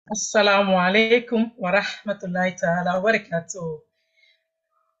Assalamu alaikum wa rahmatullahi ta'ala wa barakatuh.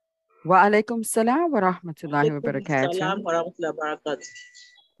 Wa alaikum salam wa rahmatullahi wa Alaikum barakatuh. salam wa rahmatullahi wa barakatuh.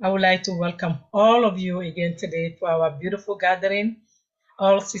 I would like to welcome all of you again today to our beautiful gathering,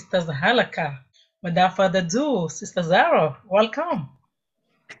 all Sisters Halaka. Without further ado, Sister Zara, welcome.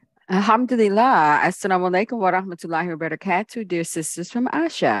 Alhamdulillah. Assalamu alaikum wa rahmatullahi wa barakatuh, dear sisters from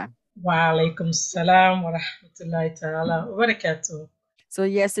Asha. Wa alaikum salam wa rahmatullahi ta'ala wa barakatuh. So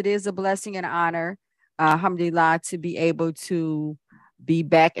yes, it is a blessing and honor, alhamdulillah, to be able to be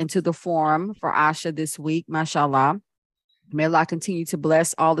back into the forum for Asha this week, mashallah. May Allah continue to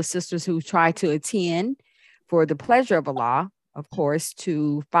bless all the sisters who try to attend for the pleasure of Allah, of course,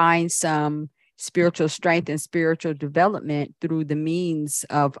 to find some spiritual strength and spiritual development through the means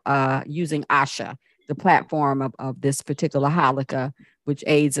of using Asha, the platform of this particular halakha, which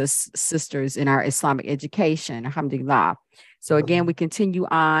aids us sisters in our Islamic education, alhamdulillah. So again, we continue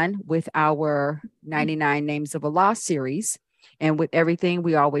on with our 99 Names of Allah series. And with everything,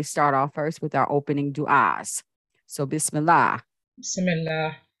 we always start off first with our opening du'as. So Bismillah.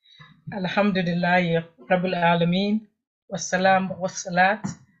 Bismillah. Alhamdulillah Rabbil Alameen. Wassalam wassalat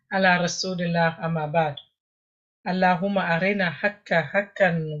ala Rasulillah amma ba'd. Allahumma arina hakka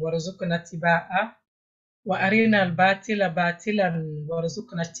hakkan warzuqna tibaa wa arina al-batila batilan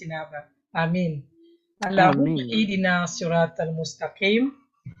warzuqna tinaba. Amin. Allahumma idina siratal mustaqim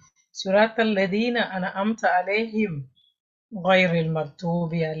siratal ladina an'amta alaihim ghairil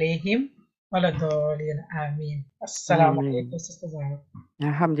maghdubi alaihim waladdallin. Amin. Assalamu alaikum, Sister Zara.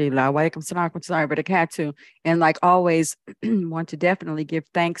 Alhamdulillah. Wa alaikum salam wa rahmatullahi wa barakatuh. And like always, want to definitely give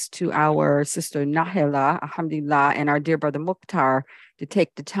thanks to our sister Nahila, alhamdulillah, and our dear brother Mukhtar to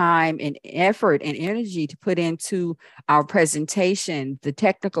take the time and effort and energy to put into our presentation, the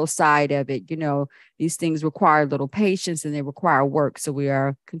technical side of it. You know, these things require a little patience and they require work. So we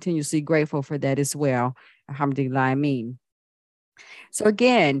are continuously grateful for that as well. Alhamdulillah, I mean. So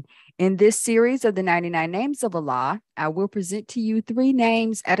again, in this series of the 99 Names of Allah, I will present to you 3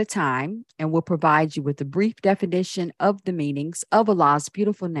 names at a time and will provide you with a brief definition of the meanings of Allah's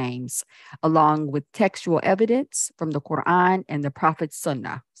beautiful names, along with textual evidence from the Quran and the Prophet's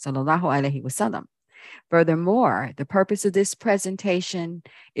Sunnah, sallallahu alaihi wasallam. Furthermore, the purpose of this presentation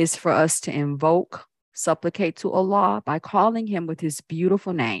is for us to invoke, supplicate to Allah by calling him with his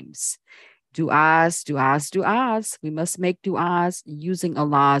beautiful names. Du'as, du'as, du'as. We must make du'as using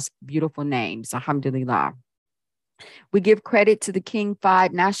Allah's beautiful names. Alhamdulillah. We give credit to the King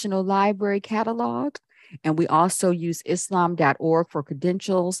Fahd National Library catalog, and we also use Islam.org for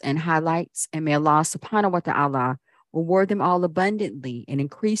credentials and highlights. And may Allah subhanahu wa ta'ala reward them all abundantly and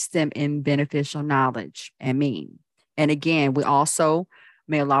increase them in beneficial knowledge. Ameen. And again, we also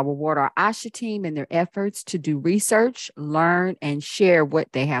may Allah reward our Asha team in their efforts to do research, learn, and share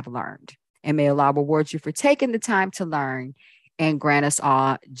what they have learned. And may Allah reward you for taking the time to learn and grant us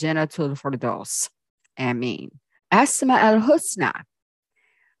all Jannatul Firdaus. Ameen. Asma al-Husna.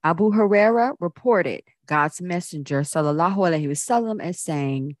 Abu Huraira reported God's messenger, sallallahu alaihi wasallam, as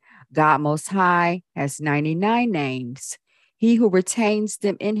saying, God Most High has 99 names. He who retains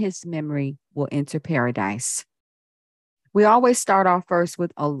them in his memory will enter paradise. We always start off first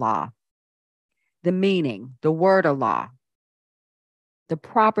with Allah. The meaning, the word Allah. The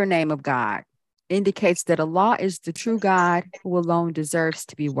proper name of God indicates that Allah is the true God who alone deserves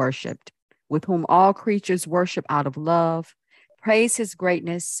to be worshipped, with whom all creatures worship out of love, praise his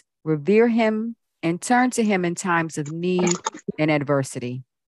greatness, revere him, and turn to him in times of need and adversity.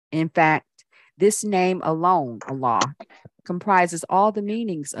 In fact, this name alone, Allah, comprises all the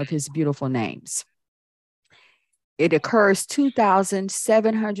meanings of his beautiful names. It occurs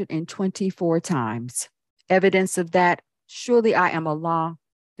 2,724 times. Evidence of that: surely I am Allah.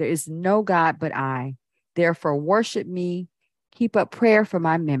 There is no God but I. Therefore, worship me. Keep up prayer for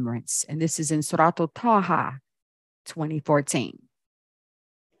my remembrance. And this is in Surah Al-Taha 2014.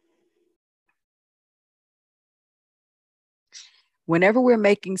 Whenever we're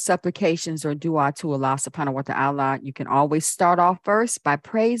making supplications or dua to Allah subhanahu wa ta'ala, you can always start off first by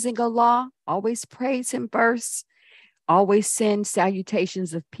praising Allah. Always praise him first. Always send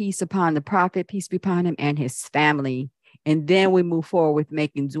salutations of peace upon the Prophet, peace be upon him, and his family. And then we move forward with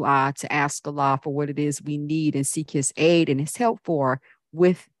making dua to ask Allah for what it is we need and seek his aid and his help for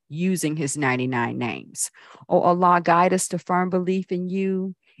with using his 99 names. Oh Allah, guide us to firm belief in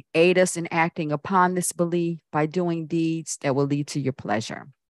you. Aid us in acting upon this belief by doing deeds that will lead to your pleasure.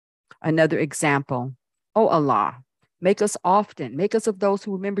 Another example: oh Allah, make us of those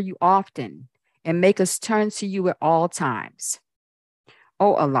who remember you often, and make us turn to you at all times.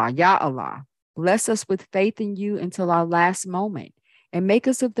 Oh Allah, Ya Allah, bless us with faith in you until our last moment, and make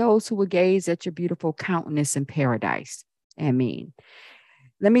us of those who will gaze at your beautiful countenance in paradise. Ameen.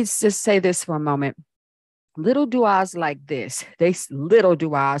 Let me just say this for a moment. Little du'as like this, they little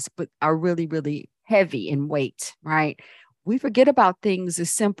du'as, but are really, really heavy in weight, right? We forget about things as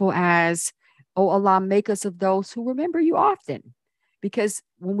simple as, oh Allah, make us of those who remember you often. Because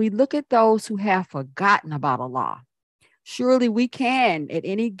when we look at those who have forgotten about Allah, surely we can at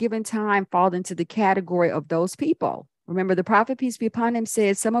any given time fall into the category of those people. Remember, the Prophet, peace be upon him,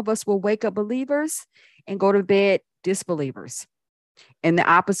 said some of us will wake up believers and go to bed disbelievers. And the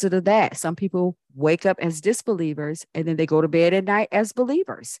opposite of that, some people wake up as disbelievers and then they go to bed at night as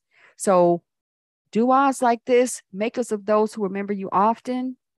believers. So du'as like this, make us of those who remember you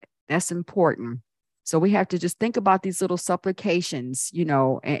often. That's important. So we have to just think about these little supplications, you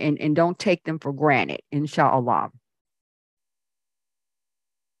know, and don't take them for granted, inshallah.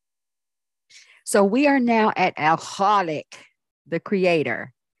 So we are now at Al-Khaliq, the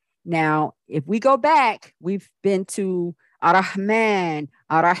creator. Now, if we go back, we've been to Ar-Rahman,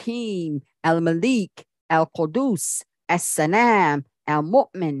 Ar-Rahim, Al-Malik, Al-Qudus, As-Salam,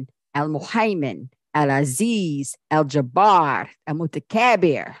 Al-Mu'min, Al-Muhaymin, Al-Aziz, Al-Jabbar,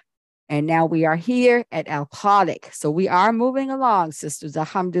 Al-Mutakabir. And now we are here at Al-Khaliq. So we are moving along, sisters,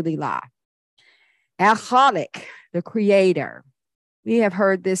 alhamdulillah. Al-Khaliq, the creator. We have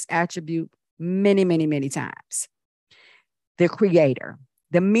heard this attribute many, many, many times. The creator,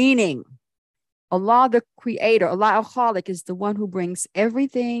 the meaning. Allah, the creator, Allah al-Khaliq is the one who brings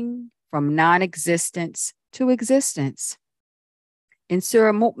everything from non-existence to existence. In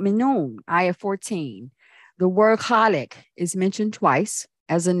Surah Mu'minun, ayah 14, the word Khaliq is mentioned twice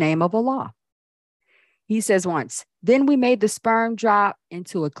as the name of Allah. He says once, then we made the sperm drop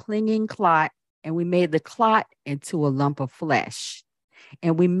into a clinging clot, and we made the clot into a lump of flesh.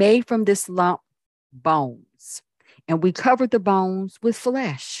 And we made from this lump bones, and we covered the bones with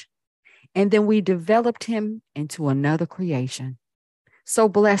flesh. And then we developed him into another creation. So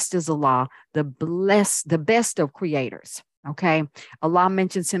blessed is Allah, the best of creators. Okay. Allah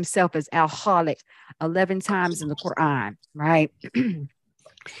mentions himself as Al-Khaliq 11 times in the Quran, right?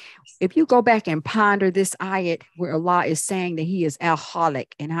 If you go back and ponder this ayat where Allah is saying that he is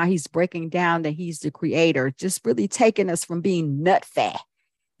Al-Khaliq and how he's breaking down that he's the creator, just really taking us from being nut fat.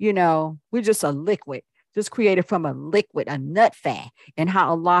 You know, we're just a liquid, just created from a liquid, a nut fat, and how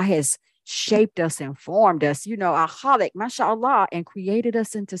Allah has shaped us and formed us, you know, Al-Khaliq, mashallah, and created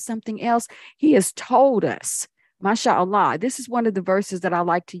us into something else. He has told us, mashallah. This is one of the verses that I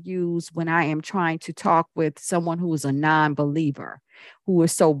like to use when I am trying to talk with someone who is a non-believer, who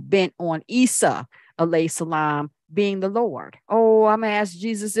is so bent on Isa, alayhi salam, being the Lord. Oh, I'm going to ask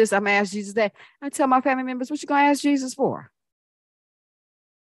Jesus this, I'm going to ask Jesus that. I tell my family members, what you going to ask Jesus for?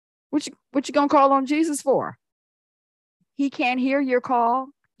 What you going to call on Jesus for? He can't hear your call.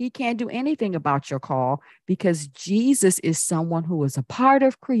 He can't do anything about your call because Jesus is someone who is a part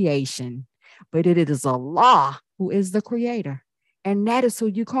of creation, but it is Allah who is the creator. And that is who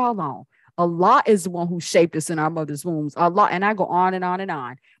you call on. Allah is the one who shaped us in our mother's wombs. Allah, and I go on and on and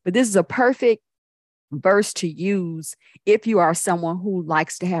on. But this is a perfect verse to use if you are someone who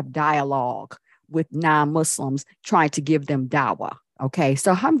likes to have dialogue with non-Muslims, trying to give them dawah. Okay,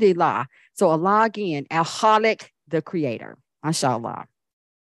 so alhamdulillah. So Allah again, Al-Khaliq, the creator. MashaAllah.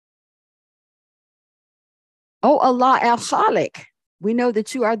 Oh Allah, Al-Khaliq, we know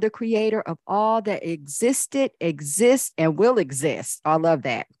that you are the creator of all that existed, exists, and will exist. I love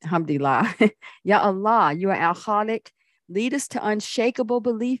that. Alhamdulillah. Ya Allah, you are Al-Khaliq. Lead us to unshakable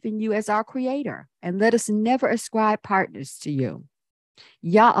belief in you as our creator, and let us never ascribe partners to you.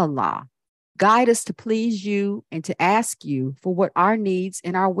 Ya Allah, guide us to please you and to ask you for what our needs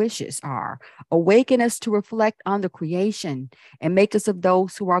and our wishes are. Awaken us to reflect on the creation and make us of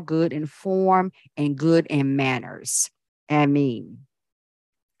those who are good in form and good in manners. Ameen.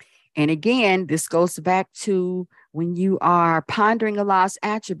 And again, this goes back to when you are pondering Allah's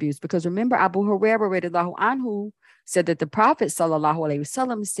attributes, because remember Abu Hurairah radiallahu anhu said that the Prophet sallallahu alaihi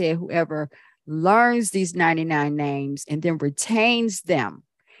wasallam said, whoever learns these 99 names and then retains them,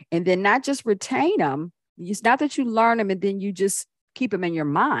 and then not just retain them. It's not that you learn them and then you just keep them in your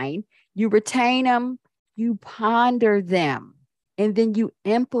mind. You retain them, you ponder them, and then you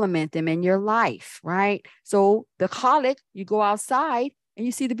implement them in your life, right? So the Khaliq, you go outside and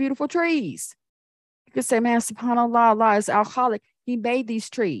you see the beautiful trees. You could say, man, subhanAllah, Allah is Al-Khaliq. He made these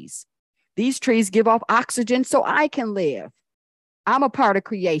trees. These trees give off oxygen so I can live. I'm a part of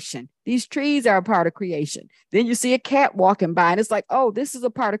creation. These trees are a part of creation. Then you see a cat walking by and it's like, oh, this is a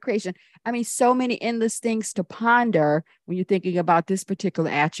part of creation. I mean, so many endless things to ponder when you're thinking about this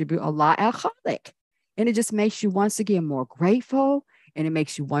particular attribute, Allah Al-Khaliq. And it just makes you once again more grateful and it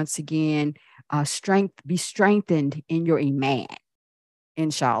makes you once again be strengthened in your iman,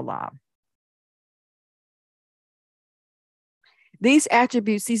 inshallah. These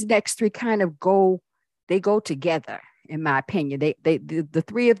attributes, these next three kind of go together, in my opinion. The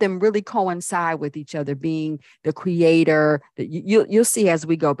three of them really coincide with each other, being the creator. You'll see as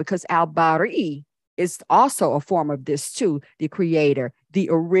we go, because al-Bari is also a form of this too, the creator, the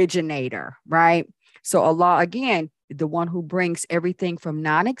originator, right? So Allah, again, the one who brings everything from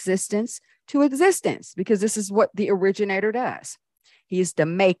non-existence to existence, because this is what the originator does. He is the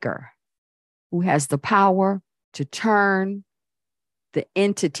maker who has the power to turn the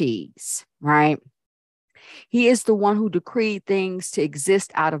entities, right? He is the one who decreed things to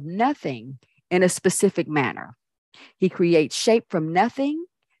exist out of nothing in a specific manner. He creates shape from nothing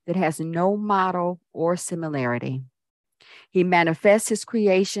that has no model or similarity. He manifests his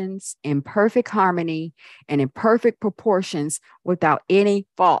creations in perfect harmony and in perfect proportions without any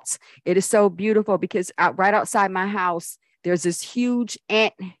faults. It is so beautiful because right outside my house, there's this huge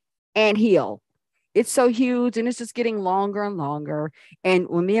ant hill. It's so huge and it's just getting longer and longer. And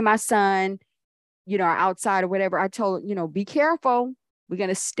when me and my son, are outside or whatever, I told, be careful. We're going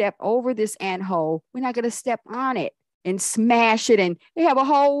to step over this ant hole. We're not going to step on it and smash it. And they have a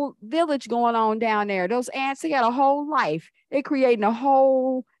whole village going on down there. Those ants, they got a whole life. They're creating a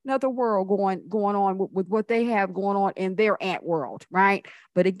whole another world going on with what they have going on in their ant world, right?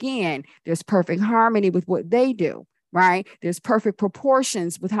 But again, there's perfect harmony with what they do, right? There's perfect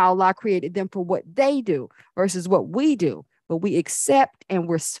proportions with how Allah created them for what they do versus what we do. But we accept and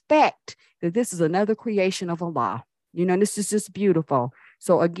respect that this is another creation of Allah. This is just beautiful.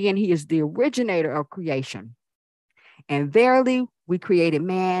 So again, he is the originator of creation. And verily, we created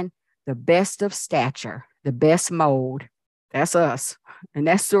man the best of stature, the best mold. That's us. And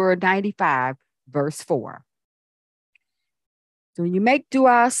that's Surah 95, verse 4. So when you make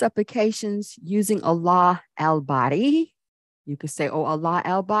dua supplications using Allah al-Bari, you could say, oh, Allah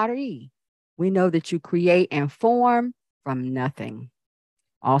al-Bari. We know that you create and form from nothing.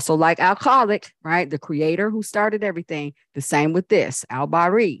 Also like al-Khaliq, right? The creator who started everything. The same with this,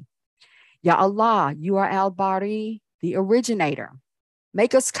 al-Bari. Ya Allah, you are al-Bari, the originator.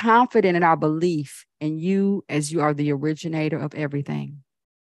 Make us confident in our belief in you as you are the originator of everything.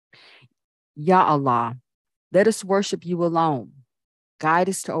 Ya Allah, let us worship you alone. Guide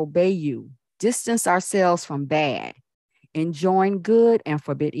us to obey you. Distance ourselves from bad. Enjoin good and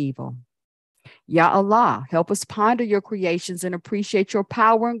forbid evil. Ya Allah, help us ponder your creations and appreciate your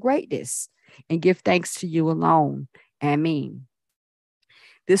power and greatness and give thanks to you alone. Ameen.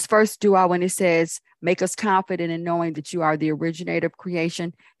 This first dua, when it says, make us confident in knowing that you are the originator of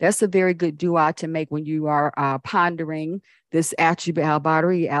creation, that's a very good dua to make when you are pondering this attribute,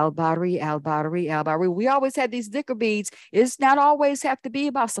 al-Bari, al-Bari, al-Bari, al-Bari. We always had these dhikr beads. It's not always have to be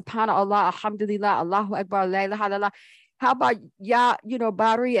about subhanallah, alhamdulillah, Allahu Akbar, la ilaha illallah. How about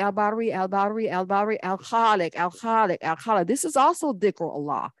Bari, al-Bari, al-Bari, al-Bari, al-Khaliq, al-Khaliq, al-Khaliq. This is also dhikr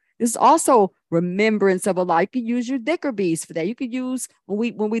Allah. This is also remembrance of Allah. You can use your dhikr beads for that. You could use,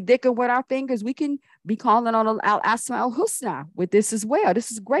 when we dhikr with our fingers, we can be calling on al-Asma al-Husna with this as well.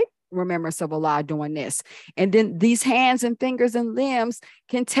 This is great remembrance of Allah doing this. And then these hands and fingers and limbs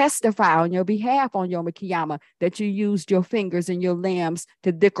can testify on your behalf on Yom Kiyama that you used your fingers and your limbs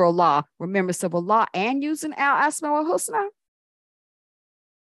to dhikr Allah, remembrance of Allah, and using al-Asma al-Husna.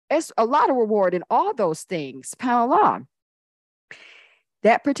 It's a lot of reward in all those things, subhanAllah.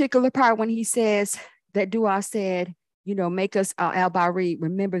 That particular part when he says that dua said, make us al-Bari,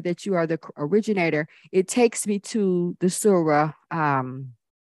 remember that you are the originator. It takes me to the surah.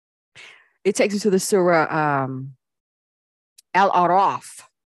 Al-Araf,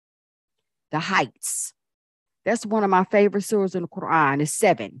 the heights. That's one of my favorite surahs in the Quran. It's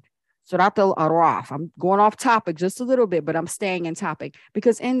 7. Surat al-Araf. I'm going off topic just a little bit, but I'm staying in topic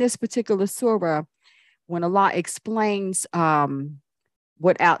because in this particular surah, when Allah explains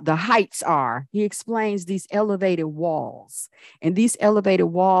what the heights are, he explains these elevated walls. And these elevated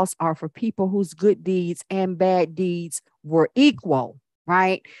walls are for people whose good deeds and bad deeds were equal,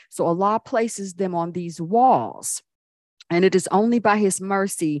 right? So Allah places them on these walls. And it is only by his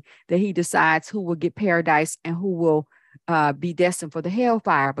mercy that he decides who will get paradise and who will be destined for the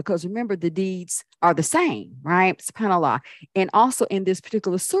hellfire. Because remember, the deeds are the same, right? SubhanAllah. And also in this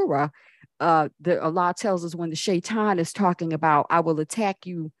particular surah, Allah tells us when the shaitan is talking about, I will attack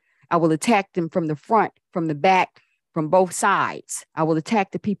you. I will attack them from the front, from the back, from both sides. I will attack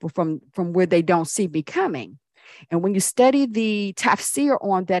the people from where they don't see me coming. And when you study the tafsir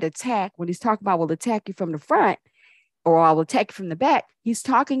on that attack, when he's talking about, I will attack you from the front or I will attack you from the back, he's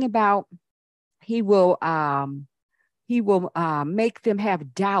talking about he will He will make them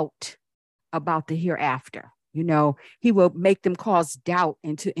have doubt about the hereafter. You know, he will make them cause doubt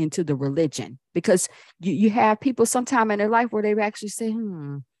into the religion, because you have people sometime in their life where they actually say,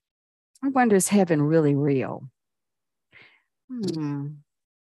 I wonder, is heaven really real?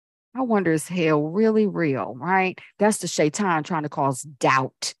 I wonder, is hell really real, right? That's the shaitan trying to cause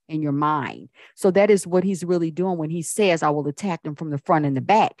doubt in your mind. So that is what he's really doing when he says, I will attack them from the front and the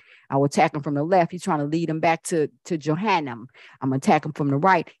back. I will attack them from the left. He's trying to lead them back to Jahannam. I'm going to attack him from the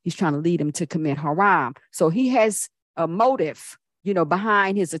right. He's trying to lead them to commit haram. So he has a motive, you know,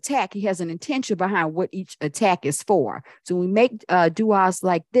 behind his attack. He has an intention behind what each attack is for. So when we make du'as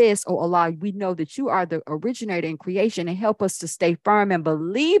like this, oh Allah, we know that you are the originator in creation, and help us to stay firm in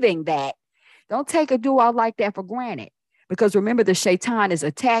believing that. Don't take a du'a like that for granted, because remember, the shaitan is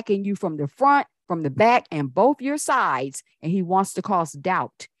attacking you from the front, from the back, and both your sides, and he wants to cause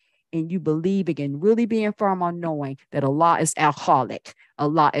doubt in you believing and really being firm on knowing that Allah is Al-Khaliq,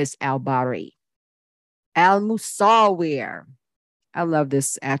 Allah is Al-Bari, Al-Musawwir. I love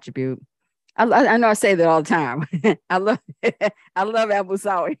this attribute. I know I say that all the time. I love Al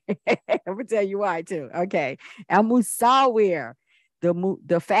Musawir. I'm gonna tell you why too. Okay, Al Musawir,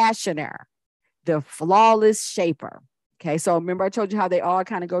 the fashioner, the flawless shaper. Okay, so remember I told you how they all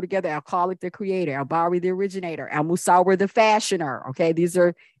kind of go together. Al Khaliq, the creator, Al Bari, the originator, Al Musawir, the fashioner. Okay, these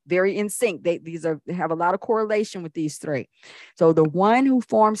are very in sync. They have a lot of correlation with these three. So the one who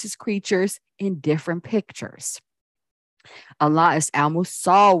forms his creatures in different pictures. Allah is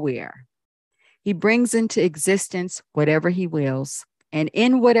Al-Musawwir. He brings into existence whatever he wills, and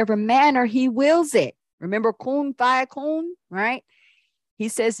in whatever manner he wills it. Remember, kun fayakun, right? He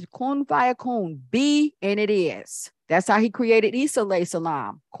says, kun fayakun, be, and it is. That's how he created Isa alayhi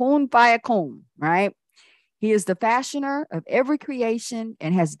salam. Kun fayakun, right? He is the fashioner of every creation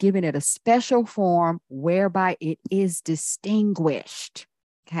and has given it a special form whereby it is distinguished.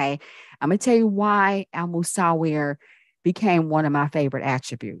 Okay, I'm going to tell you why Al-Musawwir became one of my favorite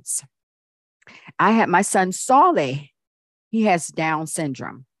attributes. I had my son Saleh. He has Down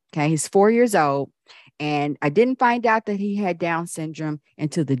syndrome. Okay, he's 4 years old, and I didn't find out that he had Down syndrome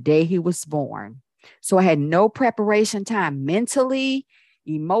until the day he was born. So I had no preparation time mentally,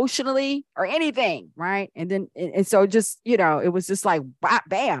 emotionally, or anything, right? And so just, you know, it was just like,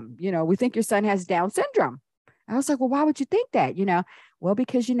 bam, you know, we think your son has Down syndrome. I was like, well, why would you think that? You know, well,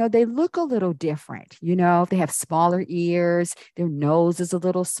 because, you know, they look a little different. You know, they have smaller ears, their nose is a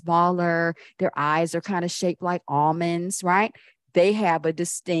little smaller, their eyes are kind of shaped like almonds, right? They have a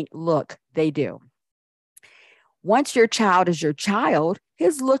distinct look. They do. Once your child is your child,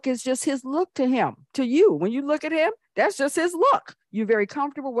 his look is just his look to him, to you. When you look at him, that's just his look. You're very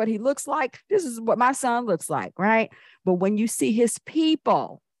comfortable what he looks like. This is what my son looks like, right? But when you see his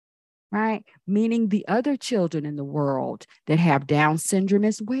people, right? Meaning the other children in the world that have Down syndrome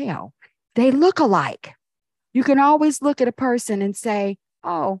as well, they look alike. You can always look at a person and say,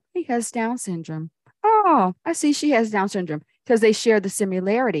 oh, he has Down syndrome. Oh, I see she has Down syndrome, because they share the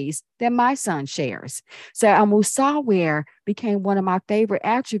similarities that my son shares. So Al-Musawwir became one of my favorite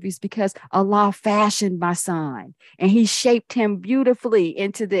attributes because Allah fashioned my son and he shaped him beautifully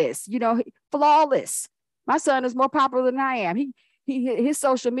into this, you know, flawless. My son is more popular than I am. His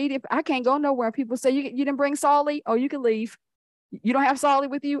social media, I can't go nowhere. People say, you didn't bring Solly? Oh, you can leave. You don't have Solly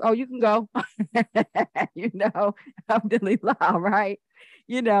with you? Oh, you can go. You know, alhamdulillah, right?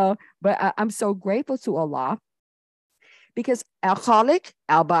 You know, but I'm so grateful to Allah, because Al-Khaliq,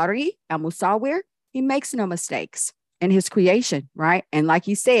 Al-Bari, Al-Musawwir, he makes no mistakes in his creation, right? And like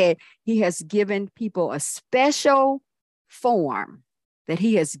he said, he has given people a special form that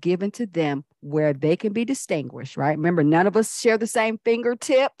he has given to them where they can be distinguished, right? Remember, none of us share the same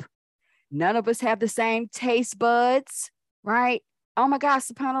fingertip. None of us have the same taste buds, right? Oh my God,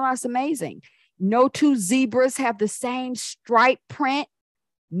 subhanAllah, it's amazing. No two zebras have the same stripe print.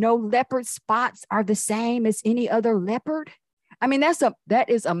 No leopard spots are the same as any other leopard. I mean, that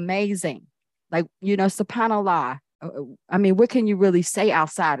is amazing. Like, you know, subhanAllah. I mean, what can you really say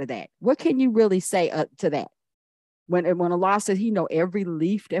outside of that? What can you really say to that? When Allah says he know every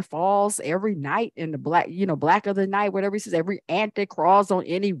leaf that falls every night in the black, you know, black of the night, whatever he says, every ant that crawls on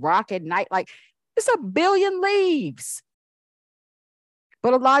any rock at night, like it's a billion leaves.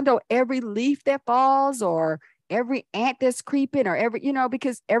 But Allah know every leaf that falls or every ant that's creeping or every, you know,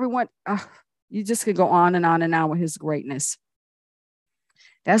 because everyone, you just could go on and on and on with his greatness.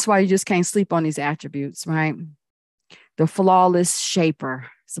 That's why you just can't sleep on these attributes, right? The flawless shaper,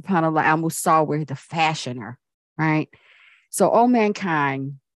 subhanAllah, Al-Musawwir, the fashioner, right? So, O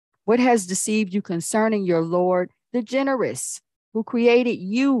mankind, what has deceived you concerning your Lord, the generous, who created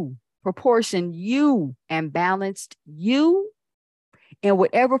you proportioned you and balanced you in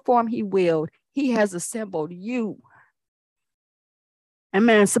whatever form he willed. He has assembled you. And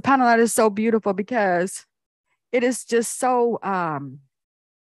man, subhanAllah is so beautiful because it is just so,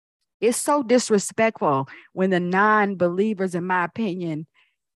 it's so disrespectful when the non-believers, in my opinion,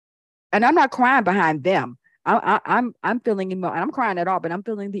 and I'm not crying behind them. I'm feeling I'm crying at all, but I'm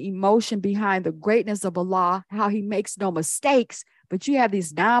feeling the emotion behind the greatness of Allah, how he makes no mistakes. But you have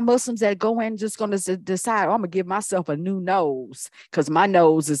these non-Muslims that go in just going to decide, oh, I'm going to give myself a new nose because my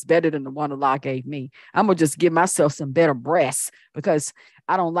nose is better than the one Allah gave me. I'm going to just give myself some better breasts because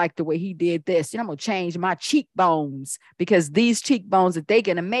I don't like the way he did this. I'm going to change my cheekbones because these cheekbones that they're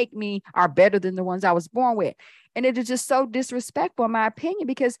going to make me are better than the ones I was born with. And it is just so disrespectful, in my opinion,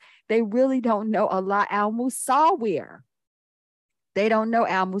 because they really don't know Allah al-Musawwir. They don't know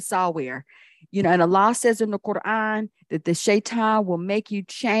al-Musawwir. And Allah says in the Quran that the shaitan will make you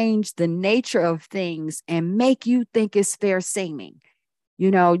change the nature of things and make you think it's fair seeming.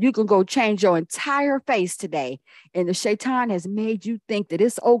 You can go change your entire face today, and the shaitan has made you think that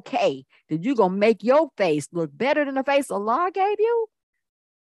it's okay, that you're going to make your face look better than the face Allah gave you.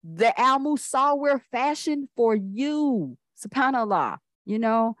 The al-Musawwir fashion for you, subhanAllah,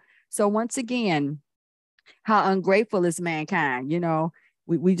 So once again, how ungrateful is mankind,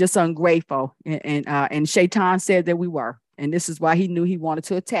 we just ungrateful. And Shaitan said that we were. And this is why he knew he wanted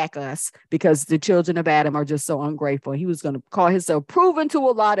to attack us, because the children of Adam are just so ungrateful. He was going to call himself proven to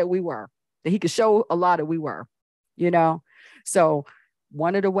Allah that we were, that he could show Allah that we were, So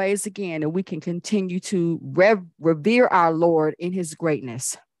one of the ways, again, that we can continue to revere our Lord in his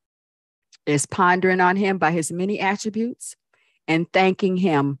greatness is pondering on him by his many attributes and thanking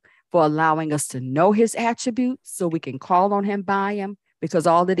him for allowing us to know his attributes so we can call on him by him, because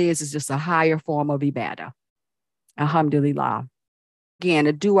all it is just a higher form of ibadah. Alhamdulillah. Again,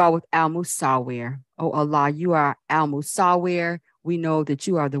 a dua with al-Musawwir. Oh Allah, you are al-Musawwir. We know that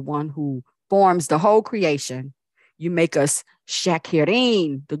you are the one who forms the whole creation. You make us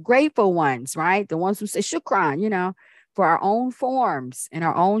shakirin, the grateful ones, right? The ones who say shukran, for our own forms and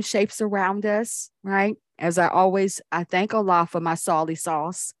our own shapes around us, right? As I thank Allah for my Sali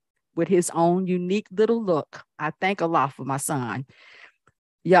sauce with his own unique little look. I thank Allah for my son.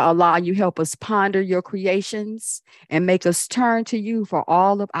 Ya Allah, you help us ponder your creations and make us turn to you for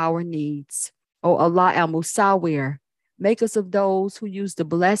all of our needs. Oh Allah al-Musawwir, make us of those who use the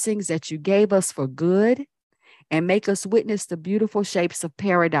blessings that you gave us for good and make us witness the beautiful shapes of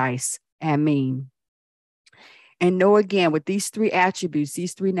paradise. Ameen. And know again, with these three attributes,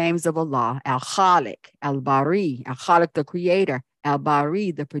 these three names of Allah, Al-Khaliq, Al-Bari, Al-Khaliq, the creator,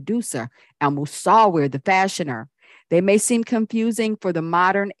 Al-Bari, the producer, Al-Musawwir, the fashioner. They may seem confusing for the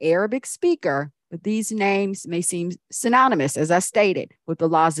modern Arabic speaker, but these names may seem synonymous, as I stated, with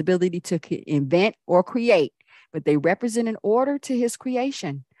Allah's ability to invent or create, but they represent an order to his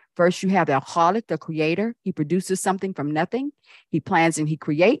creation. First, you have Al-Khaliq, the creator. He produces something from nothing. He plans and he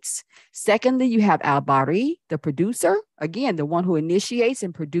creates. Secondly, you have Al-Bari, the producer. Again, the one who initiates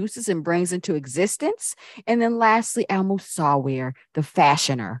and produces and brings into existence. And then lastly, Al-Musawwir, the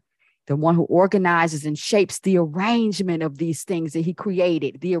fashioner, the one who organizes and shapes the arrangement of these things that he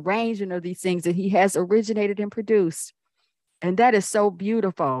created, the arrangement of these things that he has originated and produced. And that is so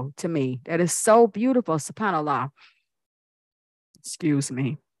beautiful to me. That is so beautiful, subhanAllah. Excuse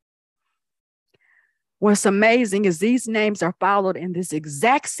me. What's amazing is these names are followed in this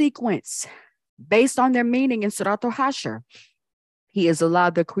exact sequence based on their meaning in Surah Al-Hashr. He is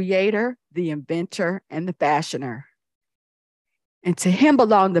Allah, the creator, the inventor, and the fashioner. And to him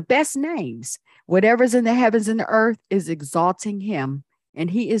belong the best names. Whatever's in the heavens and the earth is exalting him.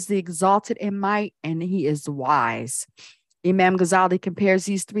 And he is the exalted in might, and he is wise. Imam Ghazali compares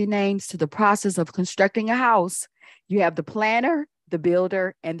these three names to the process of constructing a house. You have the planner, the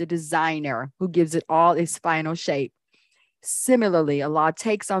builder, and the designer who gives it all its final shape. Similarly, Allah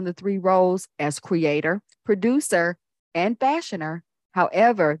takes on the three roles as creator, producer, and fashioner.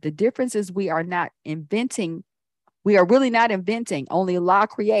 However, the difference is we are not inventing. We are really not inventing. Only Allah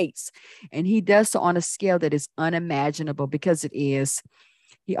creates, and he does so on a scale that is unimaginable, because it is.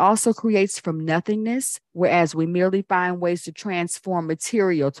 He also creates from nothingness, whereas we merely find ways to transform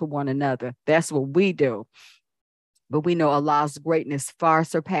material to one another. That's what we do. But we know Allah's greatness far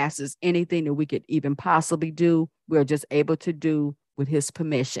surpasses anything that we could even possibly do. We're just able to do with his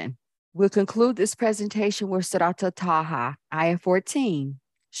permission. We'll conclude this presentation with Surah Taha, Ayah 14.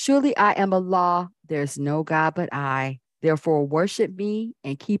 Surely I am Allah, there's no God but I. Therefore worship me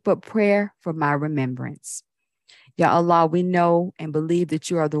and keep up prayer for my remembrance. Ya Allah, we know and believe that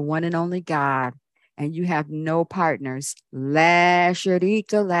you are the one and only God, and you have no partners. La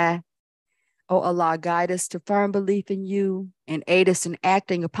sharika la. O Allah, guide us to firm belief in you and aid us in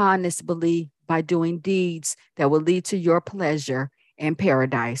acting upon this belief by doing deeds that will lead to your pleasure and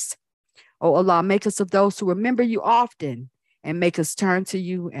paradise. O Allah, make us of those who remember you often and make us turn to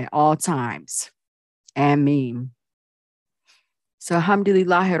you at all times. Ameen. So,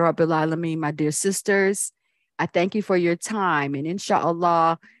 alhamdulillahi rabbil alameen, my dear sisters, I thank you for your time. And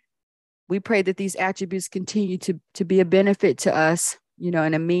inshallah, we pray that these attributes continue to be a benefit to us,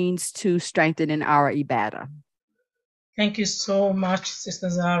 and a means to strengthening our ibadah. Thank you so much, Sister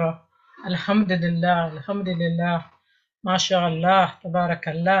Zara. Alhamdulillah, Alhamdulillah, MashaAllah,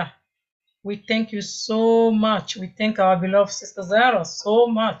 Tabarakallah. We thank you so much. We thank our beloved Sister Zara so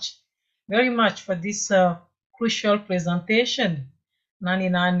much, very much for this crucial presentation.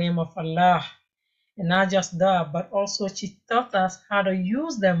 99 name of Allah. And not just that, but also she taught us how to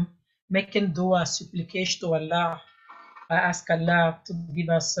use them, making dua, supplication to Allah. I ask Allah to give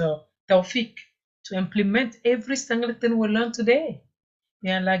us tawfiq to implement every single thing we learn today.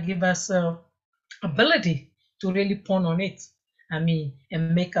 May Allah give us ability to really ponder on it.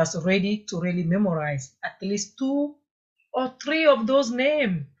 And make us ready to really memorize at least 2 or 3 of those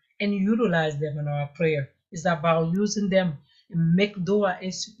names and utilize them in our prayer. It's about using them and make dua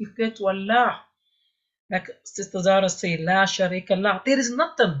and supplicate to Allah. Like Sister Zara said, La Sharika Allah. There is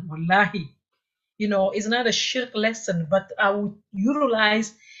nothing, wallahi. It's not a shirk lesson, but I would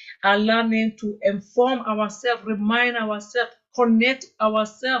utilize Allah's name to inform ourselves, remind ourselves, connect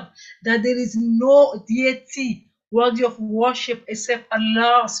ourselves that there is no deity worthy of worship except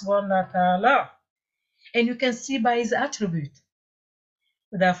Allah subhanahu wa ta'ala. And you can see by his attribute.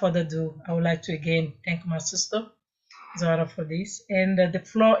 Without further ado, I would like to again thank my sister Zara for this. And the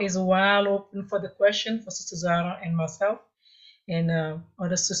floor is wide open for the question for Sister Zara and myself. And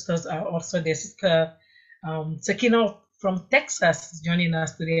other sisters are also there. Sister Sakina from Texas is joining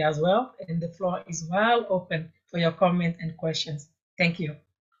us today as well. And the floor is well open for your comments and questions. Thank you.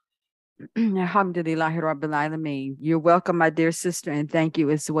 Alhamdulillahi Rabbil Alameen. You're welcome, my dear sister, and thank you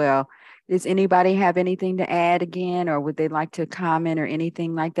as well. Does anybody have anything to add again, or would they like to comment or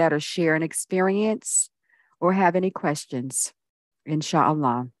anything like that, or share an experience, or have any questions?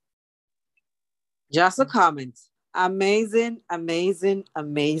 Inshallah. Just a comment. Amazing, amazing,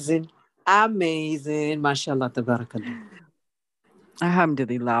 amazing, amazing. MashaAllah, tabarakallah.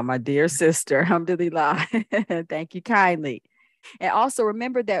 Alhamdulillah, my dear sister. Alhamdulillah. Thank you kindly. And also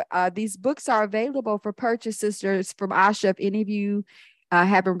remember that these books are available for purchase, sisters, from Asha. If any of you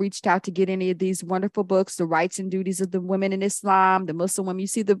haven't reached out to get any of these wonderful books, The Rights and Duties of the Women in Islam, the Muslim Women, you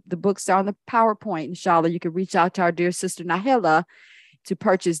see the books on the PowerPoint, inshallah. You can reach out to our dear sister Nahila to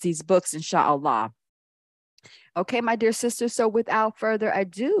purchase these books, inshallah. Okay, my dear sister. So without further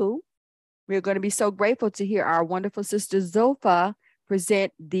ado, we're going to be so grateful to hear our wonderful sister Zulfa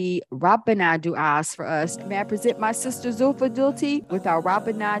present the Rabbana du'as for us. May I present my sister Zulfa Dulti with our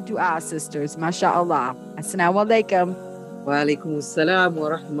Rabbana du'a, sisters. MashaAllah. Assalamu alaikum. Wa alaikum assalam wa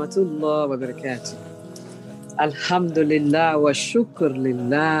rahmatullah wa barakatuh. Alhamdulillah wa shukr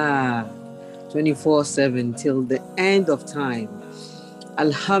lillah. 24/7 till the end of time.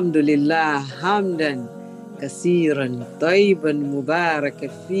 Alhamdulillah hamdan kasiran tayyiban mubarak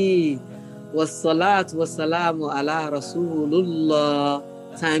fi. Wassalatu wassalamu ala Rasulullah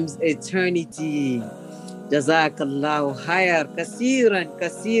times eternity. Jazakallahu khair.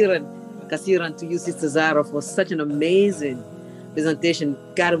 Kasiran to you, Sister Zara, for such an amazing presentation.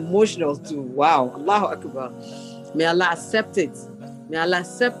 Got emotional too. Wow. Allahu Akbar. May Allah accept it. May Allah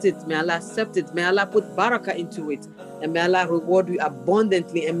accept it. May Allah accept it. May Allah put barakah into it. And may Allah reward you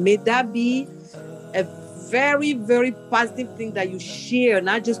abundantly. And may that be a very, very positive thing that you share,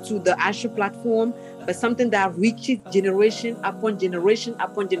 not just to the Asha platform, but something that reaches generation upon generation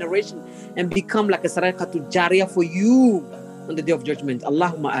upon generation and become like a sadaqatul jariyah for you on the day of judgment.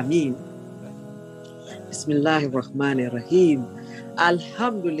 Allahumma ameen. Bismillahir Rahmanir Rahim.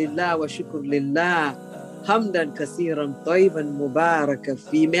 Alhamdulillah wa shukr lillah. Hamdan kasiran tayyiban mubarak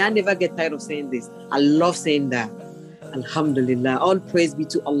fi. May I never get tired of saying this. I love saying that. Alhamdulillah. All praise be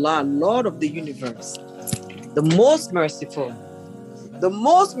to Allah, Lord of the universe, the most merciful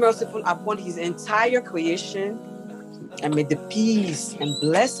upon his entire creation. And may the peace and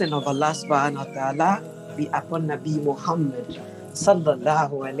blessing of Allah subhanahu wa ta'ala be upon Nabi Muhammad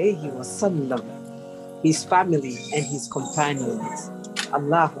sallallahu alayhi wa sallam, his family and his companions.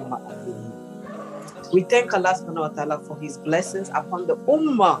 Allahumma ameen. We thank Allah subhanahu wa ta'ala for his blessings upon the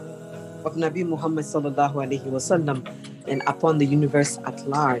ummah of Nabi Muhammad sallallahu alayhi wa sallam and upon the universe at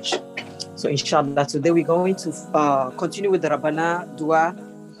large. So inshallah, today we're going to continue with the Rabbana Dua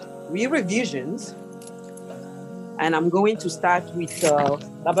re-revisions. And I'm going to start with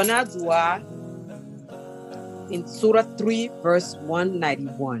Rabbana Dua in Surah 3, verse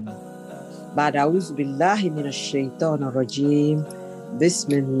 191. بعد أعوذ بالله من الشيطان الرجيم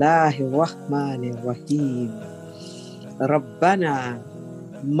بسم الله الرحمن الرحيم ربنا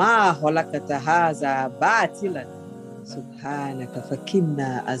ما خلقت هذا باطلا سبحانك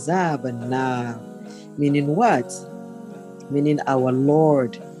فقنا عذاب النار. Meaning what? Meaning, our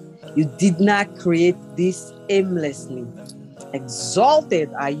Lord, you did not create this aimlessly. Exalted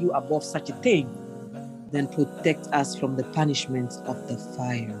are you above such a thing. Then protect us from the punishment of the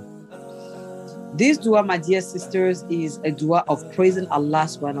fire. This dua, my dear sisters, is a dua of praising Allah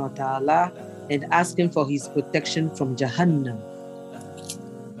subhanahu wa ta'ala and asking for his protection from Jahannam.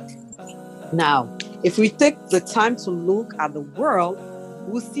 Now, if we take the time to look at the world,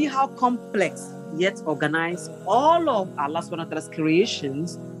 we'll see how complex yet organized all of Allah subhanahu wa ta'ala's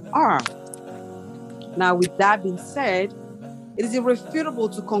creations are. Now, with that being said, it is irrefutable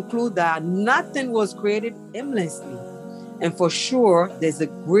to conclude that nothing was created aimlessly. And for sure, there's a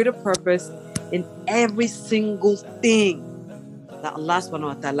greater purpose in every single thing that Allah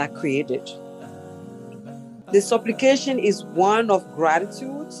subhanahu wa ta'ala created. The supplication is one of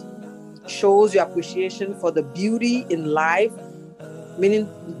gratitude, shows your appreciation for the beauty in life, meaning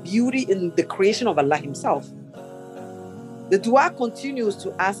beauty in the creation of Allah himself. The dua continues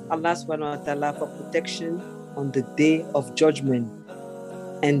to ask Allah subhanahu wa ta'ala for protection on the day of judgment,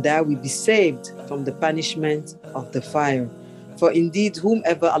 and that we be saved from the punishment of the fire. For indeed,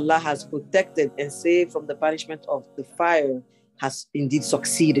 whomever Allah has protected and saved from the punishment of the fire has indeed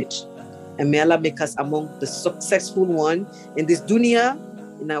succeeded. And may Allah make us among the successful one in this dunya,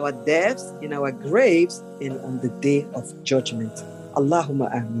 in our deaths, in our graves, and on the day of judgment.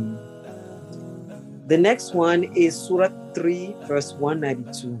 Allahumma ameen. The next one is Surah 3, verse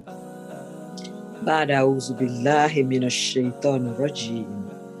 192. بعد أعوذ بالله من الشيطان الرجيم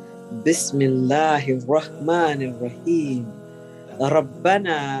بسم الله الرحمن الرحيم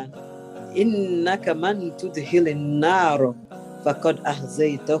ربنا إنك من تدخل النار فقد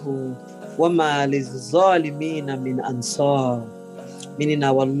أخزيته وما للظالمين من أنصار. Meaning,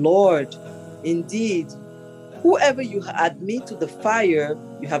 our Lord, indeed, whoever you admit to the fire,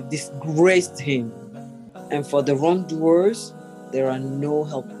 you have disgraced him. And for the wrongdoers, there are no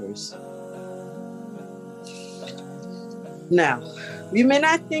helpers. Now, we may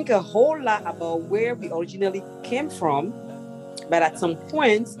not think a whole lot about where we originally came from, but at some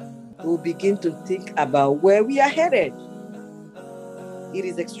point, we'll begin to think about where we are headed. It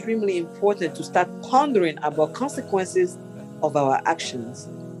is extremely important to start pondering about consequences of our actions,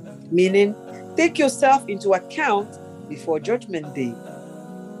 meaning take yourself into account before Judgment Day.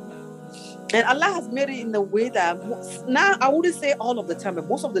 And Allah has made it in a way that now, I wouldn't say all of the time, but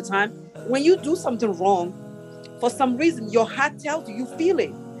most of the time, when you do something wrong, for some reason, your heart tells you, you feel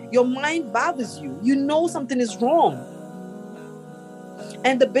it. Your mind bothers you. You know something is wrong.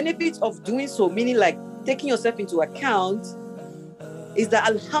 And the benefit of doing so, meaning like taking yourself into account, is that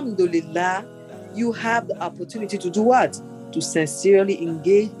alhamdulillah, you have the opportunity to do what? To sincerely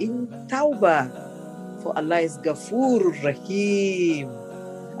engage in tawbah. For Allah is Ghafur Rahim.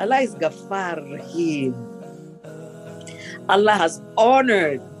 Allah is Ghaffar Rahim. Allah has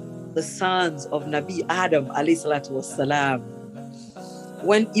honored the sons of Nabi Adam alayhi salatu wasalam.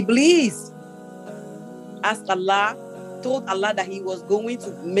 When Iblis asked Allah, told Allah that he was going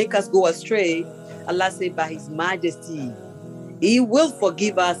to make us go astray, Allah said by his majesty, he will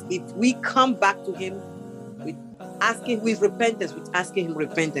forgive us if we come back to him with repentance, with asking him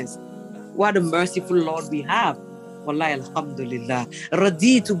repentance. What a merciful Lord we have. Wallahi alhamdulillah.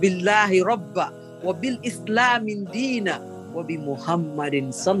 Raditu billahi rabba wa bil islamin deena wa bi Muhammadin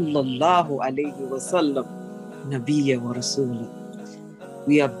sallallahu alayhi wa sallam nabiyya wa rasulah.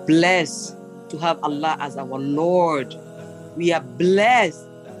 We are blessed to have Allah as our Lord. We are blessed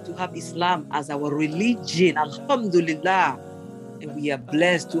to have Islam as our religion. Alhamdulillah. And we are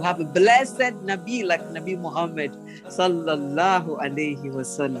blessed to have a blessed Nabi like Nabi Muhammad sallallahu alayhi wa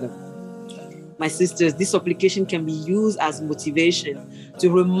sallam. My sisters, this supplication can be used as motivation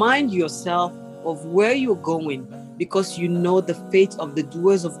to remind yourself of where you're going, because you know the fate of the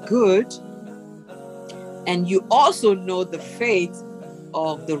doers of good, and you also know the fate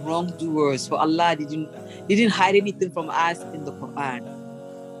of the wrongdoers. For Allah didn't hide anything from us in the Quran.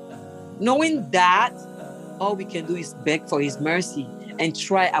 Knowing that, all we can do is beg for his mercy and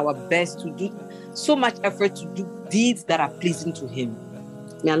try our best to do so much effort to do deeds that are pleasing to him.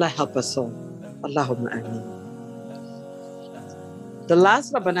 May Allah help us all. Allahumma ameen. The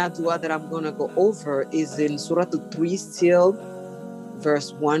last Rabbana dua that I'm going to go over is in Surah 3 still,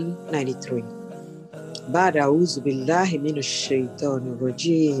 verse 193. بعد أعوذ بالله من الشيطان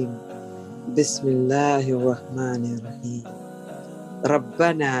الرجيم Bismillahir Rahmanir Rahim.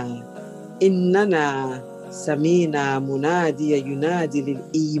 Rabbana innana samina munadiya yunadi lil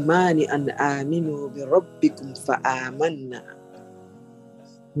imani an aminu bi rabbikum fa amanna.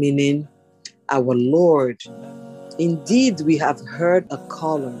 Meaning, our Lord, indeed we have heard a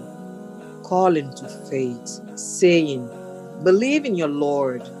caller calling to faith, saying, believe in your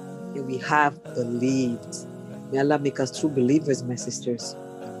Lord, and we have believed. May Allah make us true believers, my sisters.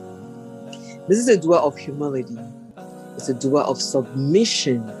 This is a dua of humility. It's a dua of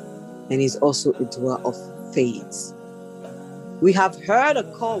submission, and it's also a dua of faith. We have heard a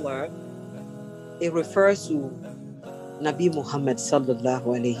caller. It refers to Nabi Muhammad sallallahu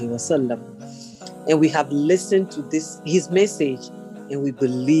alaihi wasallam, and we have listened to his message, and we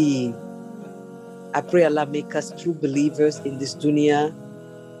believe. I pray Allah make us true believers in this dunya,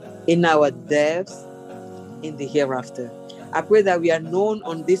 in our deaths, in the hereafter. I pray that we are known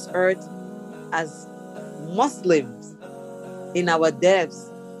on this earth as Muslims, in our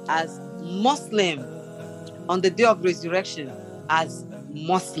deaths as Muslim, on the day of resurrection as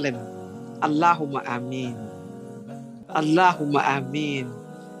Muslim. Allahumma ameen. Allahumma ameen.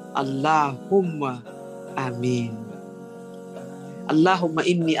 Allahumma ameen. Allahumma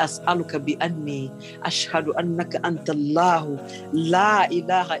inni as'aluka bi anni ashhadu annaka anta Allahu la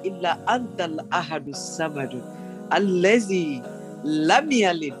ilaha illa anta al-ahadu samad allazi lam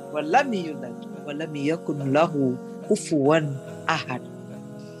yalid wa lam yulad wa lam yakun lahu kufuwan ahad.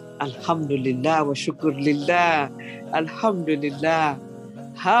 Alhamdulillah wa shukr lillah. Alhamdulillah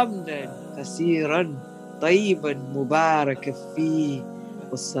hamdan kasiran tayyiban mubarakan fi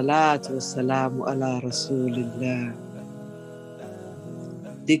wassalatu wassalamu ala rasulillah.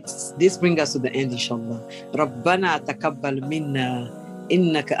 This brings us to the end, inshallah. Rabbana taqabbal minna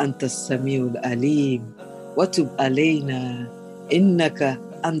innaka antas samiul alim wa tub alayna innaka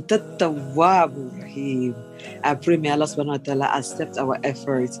antat tawwabur rahim. I pray may Allah subhanahu wa ta'ala accept our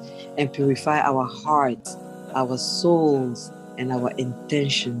efforts and purify our hearts, our souls, and our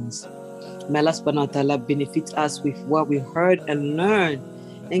intentions. May Allah subhanahu wa ta'ala benefit us with what we heard and learned,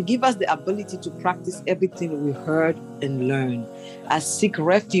 and give us the ability to practice everything we heard and learned. I seek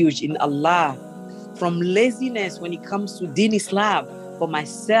refuge in Allah from laziness when it comes to Deen Islam, for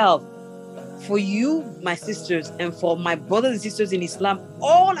myself, for you, my sisters, and for my brothers and sisters in Islam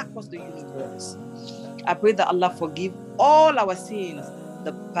all across the universe. I pray that Allah forgive all our sins,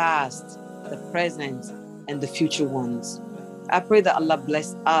 the past, the present, and the future ones. I pray that Allah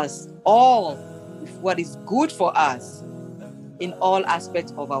bless us all with what is good for us in all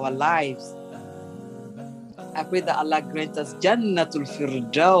aspects of our lives. I pray that Allah grant us Jannatul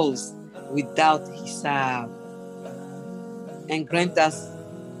Firdaus without hisab, and grant us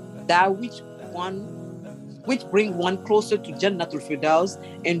that which bring one closer to Jannatul Firdaus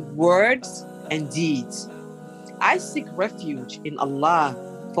in words and deeds. I seek refuge in Allah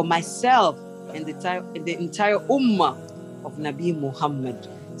for myself and the entire ummah of Nabi Muhammad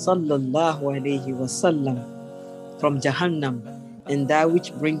sallallahu alaihi wasallam from Jahannam and that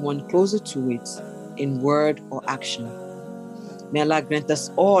which bring one closer to it in word or action. May Allah grant us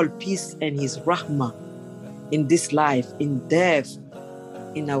all peace and His rahmah in this life, in death,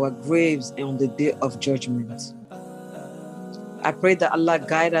 in our graves, and on the day of judgment. I pray that Allah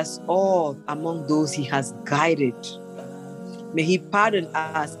guide us all among those He has guided. May He pardon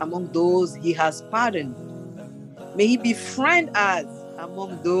us among those He has pardoned. May He befriend us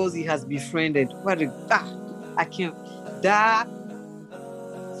among those He has befriended. I can't. That,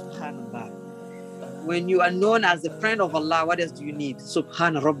 subhanallah. When you are known as the friend of Allah, what else do you need?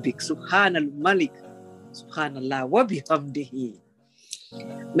 Subhana Rabbik, Subhanal Malik, Subhanallah, wa bihamdihi.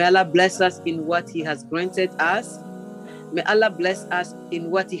 May Allah bless us in what He has granted us. May Allah bless us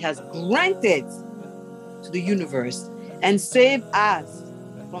in what He has granted to the universe and save us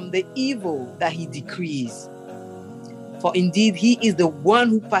from the evil that He decrees. For indeed, He is the one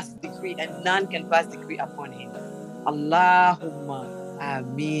who passes decree and none can pass decree upon Him. Allahumma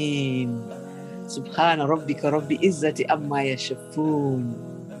ameen. Subhana rabbika rabbi izzati amma yashafoon.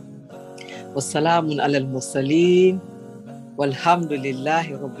 Wassalamun ala al-mursaleen.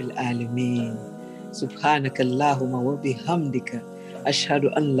 Walhamdulillahi rabbil alameen. Subhanaka Allahumma wa bihamdika.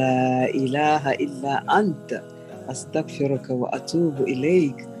 Ashhadu an la ilaha illa anta. Astaghfiruka wa atubu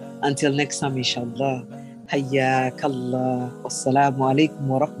ilayk. Until next time, inshallah. Hayyakallah. Wassalamu alaikum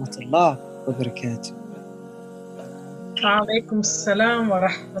wa rahmatullah wa barakatuh. وعليكم السلام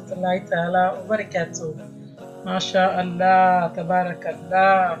ورحمة الله تعالى وبركاته. ما شاء الله تبارك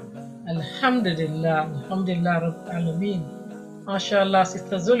الله. الحمد لله الحمد لله رب العالمين. ما شاء الله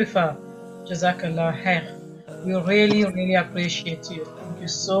Sister Zulfa, Jazakallah khair. We really appreciate you. Thank you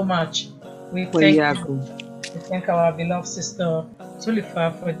so much. We Wa thank iyyakum. we thank our beloved sister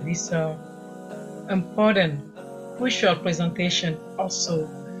Zulifa for this important, crucial presentation. Also,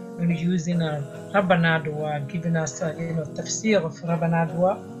 when using Rabbana Dua, giving us tafsir of Rabbana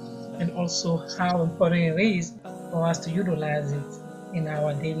Dua, and also how important it is for us to utilize it in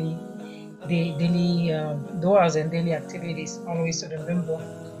our daily duas and daily activities. Always remember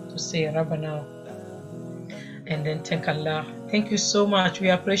to say Rabbana and then thank Allah. Thank you so much. We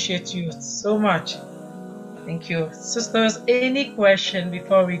appreciate you so much. Thank you. Sisters, any question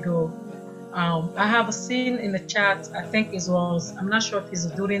before we go? I have seen in the chat, I think it was, I'm not sure if it's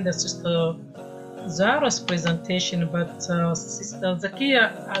during the Sister Zara's presentation, but Sister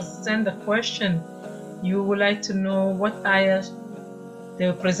Zakia has sent a question. You would like to know what ayah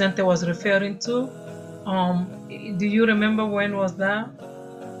the presenter was referring to. Do you remember when was that?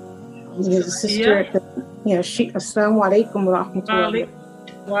 Sister, Assalamu alaikum wa rahmatullahi.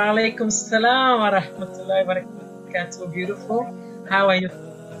 Wa alaikum salam wa rahmatullahi wa barakatuh. Beautiful. How are you?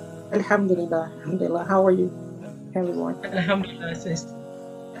 Alhamdulillah. Alhamdulillah. How are you, everyone? Alhamdulillah, sister.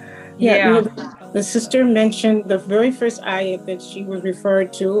 Yeah. The sister mentioned the very first ayat that she was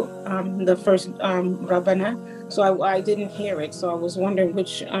referred to, the first Rabbana. So I didn't hear it. So I was wondering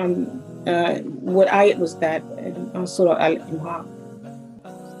which what ayat was that in Surah Al-Imran.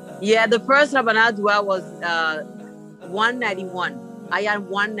 Yeah, the first Rabbana Dua was 191. Ayat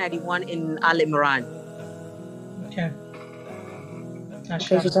 191 in Al-Imran. Okay.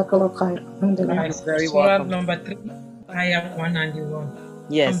 Jazakallah khair. Alhamdulillah. You're very Surah welcome. number 3, ayah 191.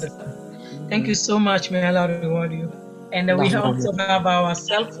 Yes. Thank you so much. May Allah reward you. And we also have our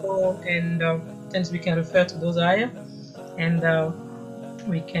cell phone and things we can refer to those ayah. And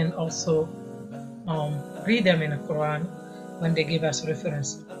we can also read them in the Quran when they give us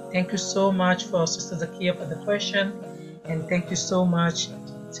reference. Thank you so much for Sister Zakia for the question. And thank you so much,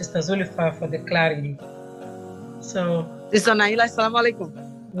 Sister Zulifa, for the clarity. So, Sister Naila, assalamu alaikum.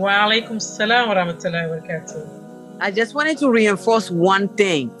 wa alaikum salam wa rahmatullahi wa barakatuh. I just wanted to reinforce one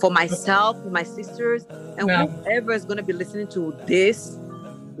thing for myself, for my sisters, and whoever is going to be listening to this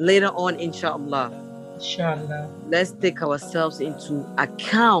later on, inshallah. Inshallah. Let's take ourselves into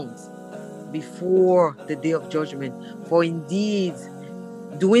account before the day of judgment. For indeed,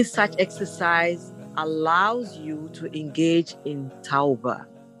 doing such exercise allows you to engage in tawbah.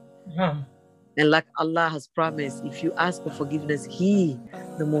 And like Allah has promised, if you ask for forgiveness, He,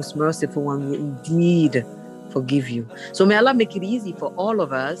 the most merciful one, will indeed forgive you. So may Allah make it easy for all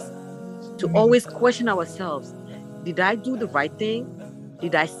of us to always question ourselves. Did I do the right thing?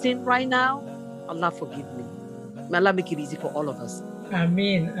 Did I sin right now? Allah forgive me. May Allah make it easy for all of us.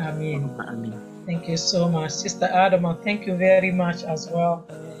 Ameen, ameen. Ameen. Thank you so much. Sister Adama, thank you very much as well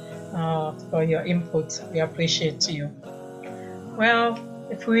for your input. We appreciate you. Well,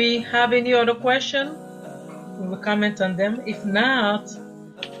 if we have any other question, we will comment on them. If not,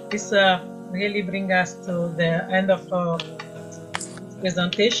 this really brings us to the end of our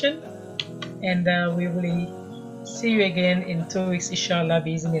presentation. And we will see you again in 2 weeks, inshallah,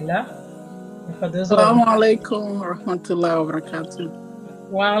 biiznillah. And for those Assalamu alaikum wa rahmatullahi wa barakatuh.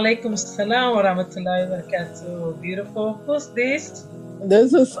 Wa alaikum salam wa rahmatullahi wa barakatuh. Beautiful. Who's this?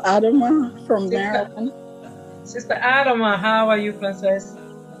 This is Adama from Maryland. Sister Adama, how are you, Princess?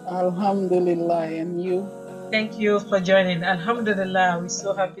 Alhamdulillah, and you? Thank you for joining. Alhamdulillah, we're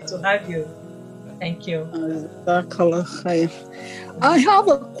so happy to have you. Thank you. I have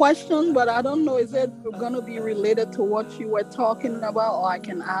a question, but I don't know, is it going to be related to what you were talking about, or I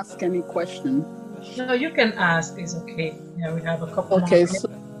can ask any question? No, you can ask. It's okay. Yeah, we have a couple more Okay,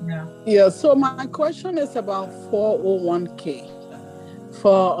 minutes. so my question is about 401k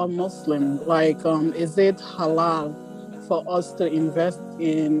for a Muslim. Like, is it halal for us to invest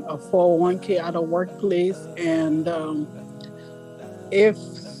in a 401k at a workplace? And if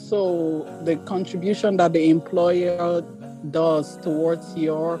so, the contribution that the employer does towards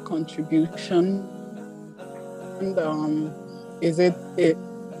your contribution, and is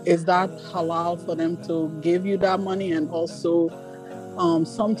that halal for them to give you that money? And also,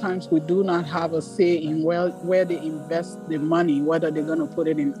 sometimes we do not have a say in where they invest the money, whether they're going to put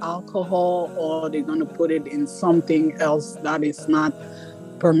it in alcohol or they're going to put it in something else that is not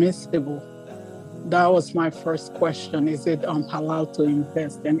permissible. That was my first question. Is it halal to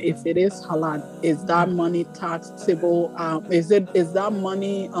invest? And if it is halal, is that money taxable? Is that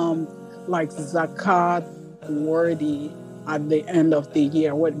money like zakat worthy at the end of the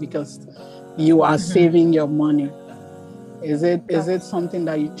year? Because you are saving your money. Is it something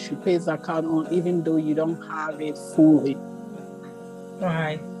that you should pay zakat on, even though you don't have it fully?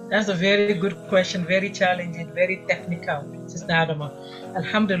 Right. That's a very good question. Very challenging. Very technical, Sister Adama.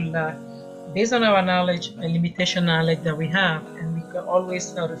 Alhamdulillah. based on our knowledge and limitation knowledge that we have, and we can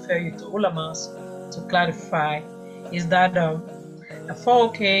always refer you to ulamas to clarify, is that a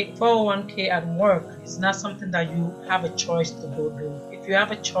 401k at work is not something that you have a choice to go do. If you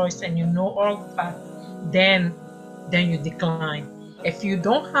have a choice and you know all the facts, then you decline. If you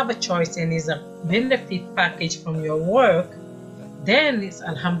don't have a choice and it's a benefit package from your work, then it's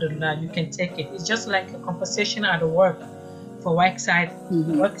alhamdulillah, you can take it. It's just like a compensation at work for worksite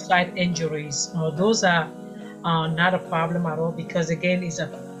injuries. Those are not a problem at all, because again, it's a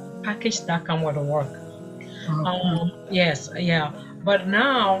package that comes with the work. Yes, yeah. But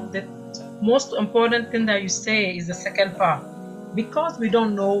now the most important thing that you say is the second part, because we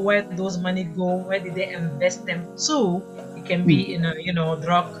don't know where those money go, where did they invest them to. It can be in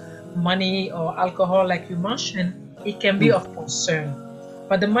drug money or alcohol, like you mentioned. It can be of concern,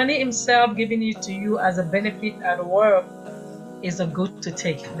 but the money himself giving it to you as a benefit at work is a good to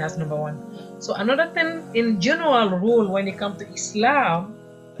take. That's number one. So another thing in general rule when it comes to Islam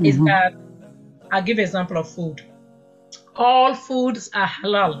is that, I'll give an example of food. All foods are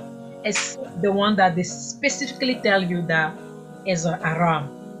halal, except the one that they specifically tell you that is a haram.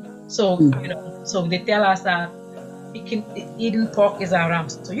 So so they tell us that eating pork is haram,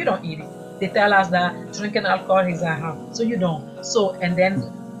 so you don't eat it. They tell us that drinking alcohol is haram, so you don't. So, and then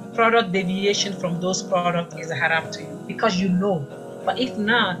product deviation from those products is haram to you because you know. But if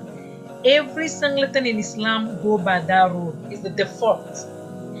not, every single thing in Islam go by that rule. It's the default.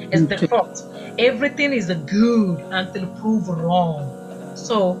 It's the default. Everything is a good until proved wrong.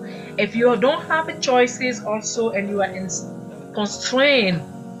 So, if you don't have a choices also, and you are constrained,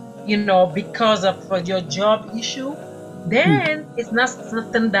 because of your job issue, then it's not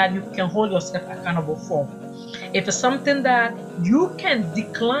something that you can hold yourself accountable for. If it's something that you can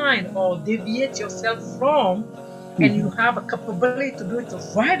decline or deviate yourself from, and you have a capability to do it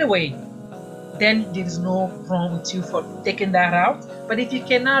right away, then there is no wrong with you for taking that out. But if you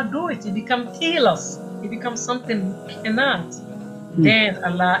cannot do it, it becomes careless. It becomes something you cannot. Then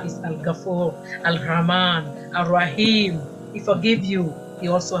Allah is Al-Ghafur, Al-Rahman, Al-Rahim. He forgive you. He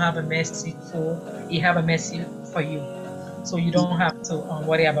also have a mercy for you. So you don't have to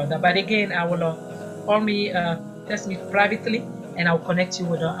worry about that. But again, I will call me, text me privately, and I'll connect you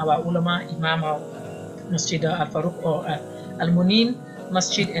with our ulama, Imam of Masjid Al-Faruq or Al-Munin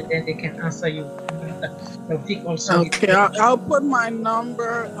Masjid, and then they can answer you. Also, okay, I'll put my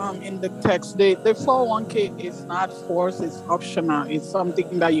number in the text. The 401k is not forced, it's optional. It's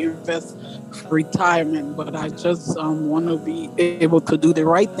something that you invest for retirement, but I just want to be able to do the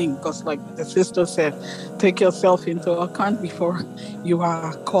right thing, because like the sister said, take yourself into account before you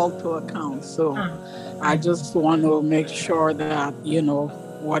are called to account. So I just want to make sure that,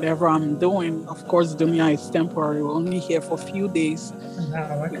 whatever I'm doing, of course, dunya is temporary. We're only here for a few days.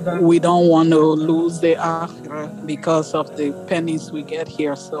 We don't want to lose the akhirah because of the pennies we get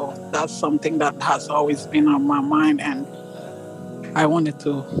here. So that's something that has always been on my mind, and I wanted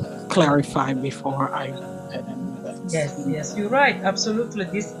to clarify before I head in. Yes, you're right. Absolutely.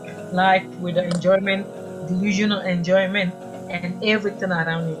 This life with the enjoyment, delusional enjoyment, and everything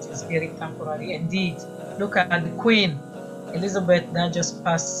around it is very temporary indeed. Look at the Queen Elizabeth that just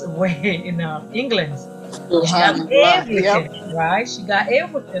passed away in England. She got everything, right? She got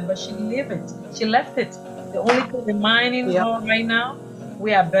everything, but she left it. The only thing reminding her right now,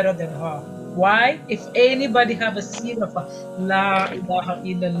 we are better than her. Why? If anybody have a seed of La ilaha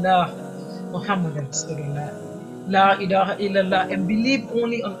illallah Muhammad Rasulullah, La ilaha illallah, and believe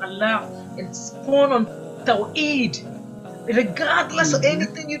only on Allah and spawn on Tawheed, regardless of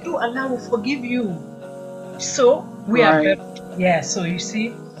anything you do, Allah will forgive you. So we are better. Yeah, so you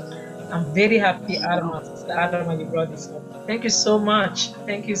see, I'm very happy, Adama, Sister Adama, you brought this up. Thank you so much.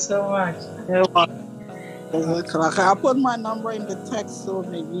 Thank you so much. I'll put my number in the text, so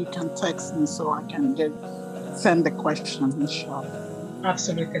maybe you can text me so I can send the question, inshallah.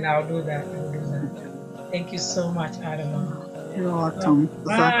 Absolutely, I'll do that. Thank you so much, Adama. You're welcome.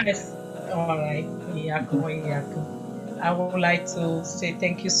 Nice. All right. I would like to say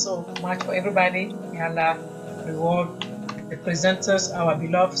thank you so much for everybody. May Allah reward the presenters, our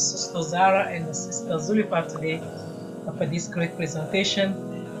beloved Sister Zara and the Sister Zulifa today for this great presentation.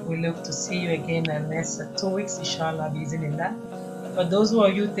 We look to see you again in the next 2 weeks, inshallah, bismillah. For those who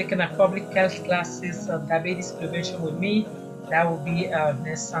are you taking a public health classes of diabetes prevention with me, that will be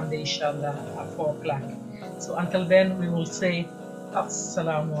next Sunday, inshallah, at 4 o'clock. So until then, we will say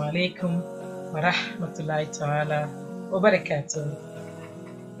Assalamu alaikum wa rahmatullahi ta'ala wa barakatuh.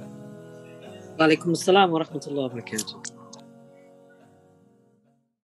 Wa alaikum assalam wa rahmatullahi wa barakatuh.